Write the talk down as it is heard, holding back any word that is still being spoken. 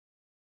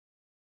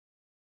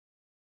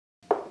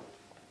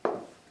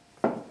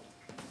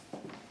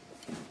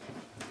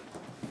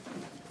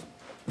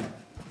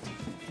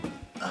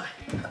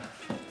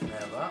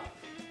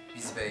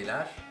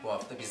Beyler, bu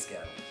hafta biz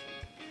geldik.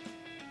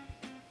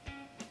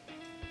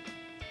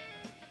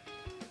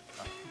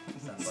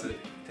 Sen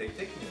tek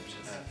tek mi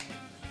yapacağız? Evet.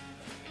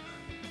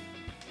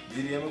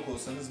 Bir yemek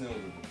olsanız ne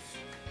olurdunuz?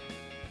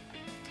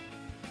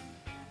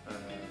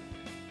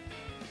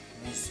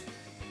 Muz.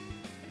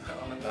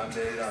 Ben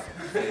beyran.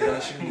 Beyran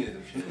şimdi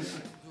yedim şimdi.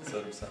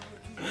 Sarımsak.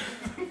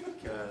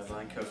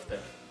 Ben köfte.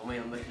 Ama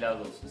yanında pilav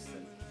da olsun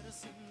istedim.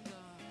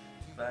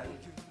 Ben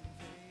köfte.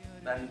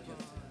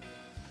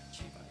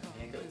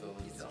 Niye köfte oldu?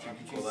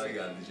 Çünkü kolay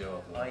geldi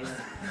cevaplar. Aynen.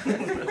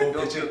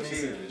 Kopya çekmeyi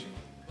seviyor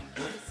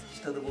çünkü. Hiç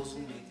tadı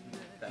bozsun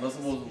diye. Nasıl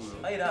bozulmuyor?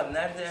 Hayır abi,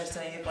 nerede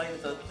yersen hep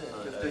aynı tadı.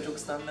 Köfte evet. çok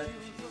standart bir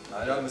şey.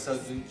 Hala mesela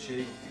dün şeye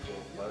gittik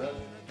o bara.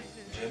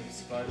 Cem bir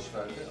sipariş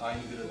verdi.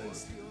 Aynı biradan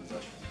istedik.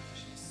 Ulaşmadık.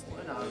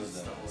 Öyle abi.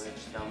 O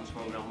hiç yanlış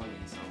programlar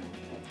insan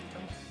bu.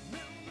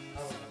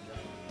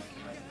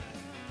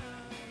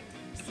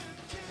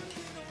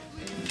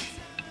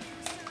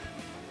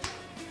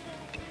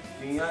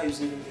 Dünya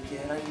üzerindeki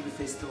herhangi bir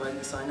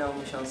festivalde sahne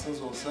alma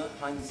şansınız olsa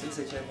hangisini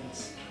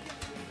seçerdiniz?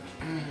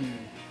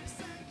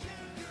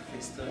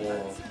 Festivaller.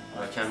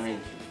 Rock and Ring.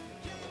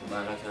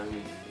 Ben Rock and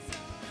Ring.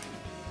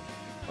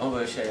 Ama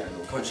böyle şey yani.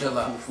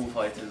 Coachella. Foo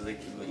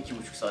Fighters'daki böyle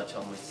 2,5 saat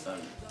çalmak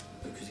isterdim.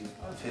 Öküz gibi.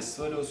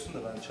 Festival olsun da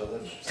ben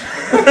çalarım.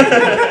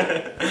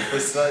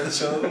 Festivalde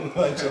çalalım mı?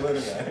 Ben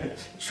çalarım yani.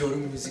 Çorum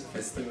Müzik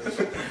Festivali.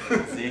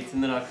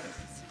 Zeytinli rock.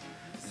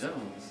 Güzel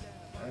olmaz.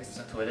 Evet,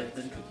 güzel.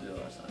 Tuvaletleri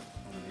kötülüyorlar sadece.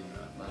 Onu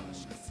bilmiyorum. Ben de.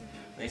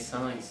 Neyse sen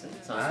hangisi?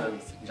 Sen Ben- söyle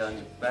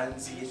Cancım. Ben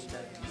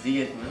Ziget'ten.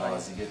 Ziget mi? Aa,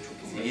 Ziget çok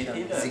iyi. Ziget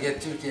değil de.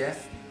 Ziget Türkiye,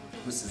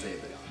 bu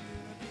sizeydi.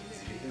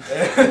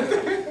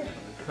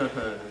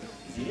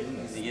 Ziget mi?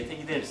 Ziget'e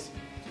gideriz.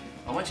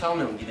 Ama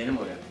çalmayalım, gidelim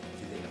oraya.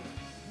 Gidelim.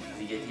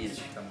 Ziget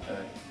iyidir. Tamam.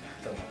 Evet.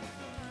 Tamam.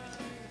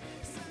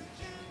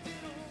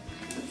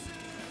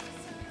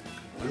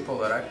 Grup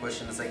olarak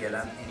başınıza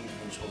gelen en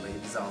ilginç olayı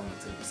bize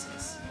anlatır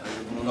mısınız?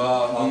 Bence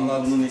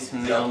Anlat. bunun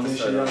ismini Yaptığın yanlış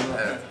şeyi söyledim. anlat.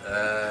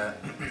 Evet.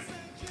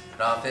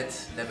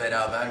 Rafet'le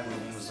beraber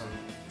grubumuzun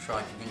şu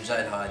anki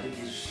güncel hali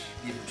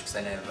bir buçuk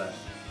sene evvel.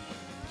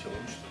 Hiç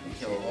olmuştu.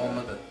 İki oldu.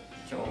 Olmadı.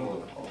 İki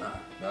oldu. Ha.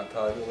 Ben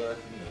tarih olarak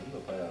bilmiyorum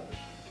da bayağıdır.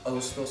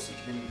 Ağustos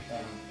 2015.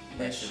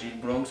 Neyse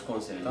bir Bronx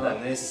konserinde. Tamam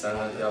neyse sen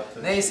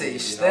yaptığın Neyse şeyi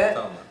işte. bir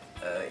hafta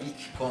anlat.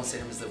 İlk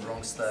konserimizde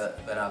Bronx'ta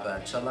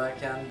beraber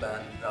çalarken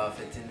ben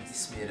Rafet'in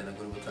ismi yerine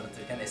grubu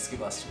tanıtırken eski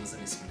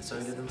basçımızın ismini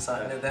söyledim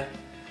sahnede.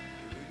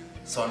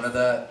 Sonra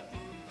da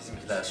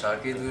bizimkiler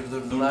şarkıyı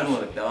durdurdular.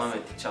 Durdurmadık, devam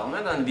ettik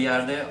çalmaya da hani bir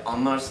yerde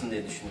anlarsın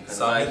diye düşündük. Hani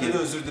Sahnede belki de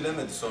özür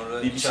dilemedi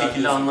sonra. bir içeride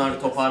şekilde özür anlar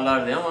diledi.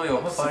 toparlar diye ama yok.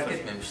 Ama fark sıfır.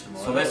 etmemiştim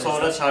o Ve arada.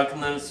 sonra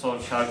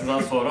şarkıdan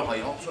sonra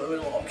hayır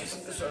söylemedim abi,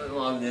 kesinlikle söyledim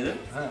abi dedim.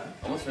 Ha.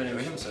 Ama söylemiştim.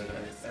 Öyle mi söyledin?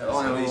 Evet,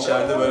 Sonra aynen.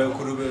 içeride böyle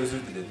kuru bir özür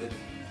diledi.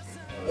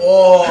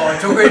 Oo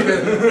çok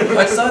ayıp.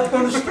 Kaç saat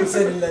konuştum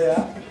seninle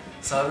ya.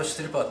 Sarhoş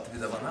trip attı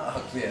bir de bana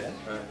haklı yere.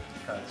 Evet.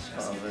 Kardeşim.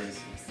 Fazla öylesi.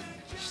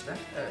 İşte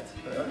evet.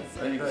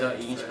 Öyle güzel,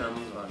 ilginç bir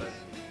anımız var.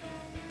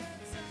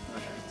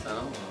 Sen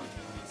anladın mı?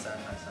 Sen.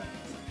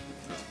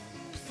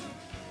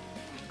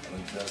 Ama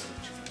güzel soru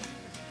çıktı.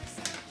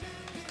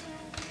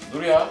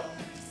 Dur ya.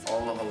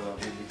 Allah Allah.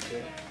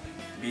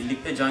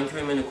 Birlikte Can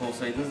Köymen'i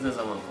kovsaydınız ne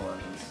zaman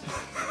kovardınız?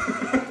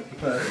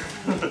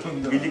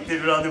 Birlikte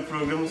bir radyo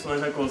programı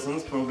sunacak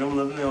olsanız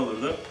programın adı ne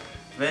olurdu?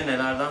 Ve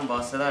nelerden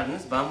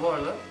bahsederdiniz? Ben bu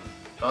arada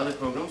radyo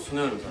programı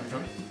sunuyorum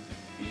zaten.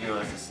 Bilgin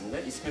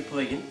Üniversitesi'nde. İsmi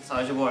Plugin.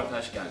 Sadece bu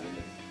arkadaş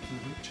gelmedi.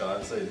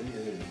 Çağırsaydın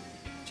gelirdim.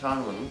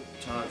 Çağırmadım.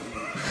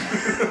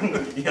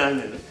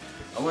 Gelmedi.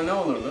 Ama ne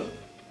olurdu?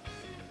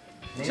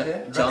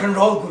 Neydi? Can-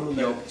 Rock'n'roll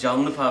grubu. Yok,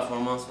 canlı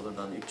performans olurdu.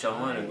 Hani 3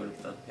 can var ya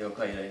grupta. Yok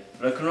hayır.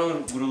 Rock'n'roll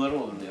guruları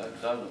olurdu ya.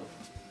 Güzeldi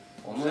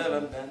o. Güzel, ben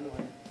beğendim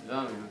onu.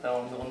 Güzel mi?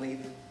 Tamam, onunla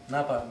gidelim. Ne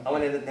yapardın? Ama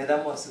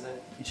neden bahsedelim?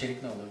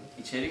 İçerik ne olurdu?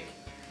 İçerik...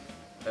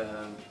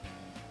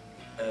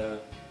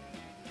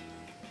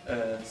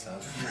 Sen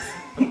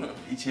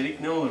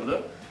içerik ne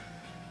olurdu?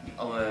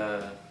 Ama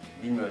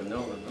bilmiyorum ne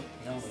olurdu.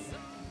 Ne olurdu?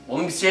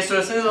 Onun bir şey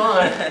söyleseniz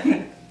ama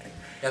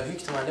Ya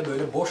büyük ihtimalle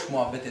böyle boş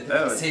muhabbet edip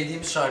Evet.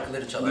 sevdiğimiz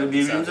şarkıları çalardık. böyle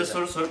birbirimize sadece.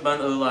 soru sorup ben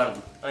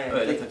ağlardım. Aynen.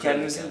 Öyle Öyle takılırdık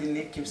kendimizin yani.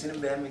 dinleyip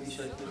kimsenin beğenmediği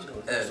şarkıları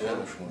çalalım. Evet,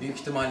 Zormuş mu? büyük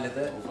ihtimalle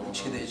de O zaman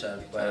içki de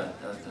içerdik bayağı.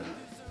 Evet.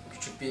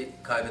 Küçük bir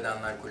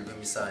kaybedenler kulübü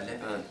misali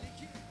Evet.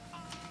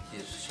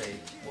 bir şey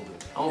olur.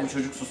 Ama bu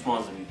çocuk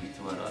susmazdı büyük bir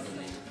ihtimal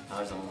radyoda yine.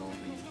 Her zaman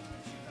olduğu gibi.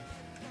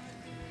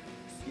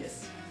 Yes.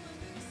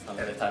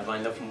 Tamam Evet. yeter,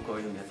 ben lafımı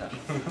koydum yeter.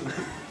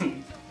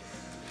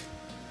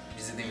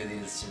 Bizi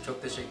dinlediğiniz için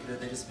çok teşekkür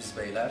ederiz biz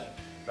beyler.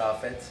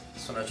 Rafet,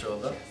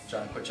 Sunaçoğlu,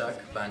 Can Koçak,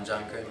 ben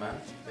Can Köymen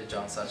ve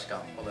Can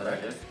Saçkan olarak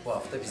Evet. bu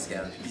hafta biz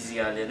geldik. Biz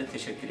Geldik'e de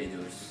teşekkür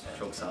ediyoruz.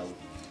 Çok sağ olun.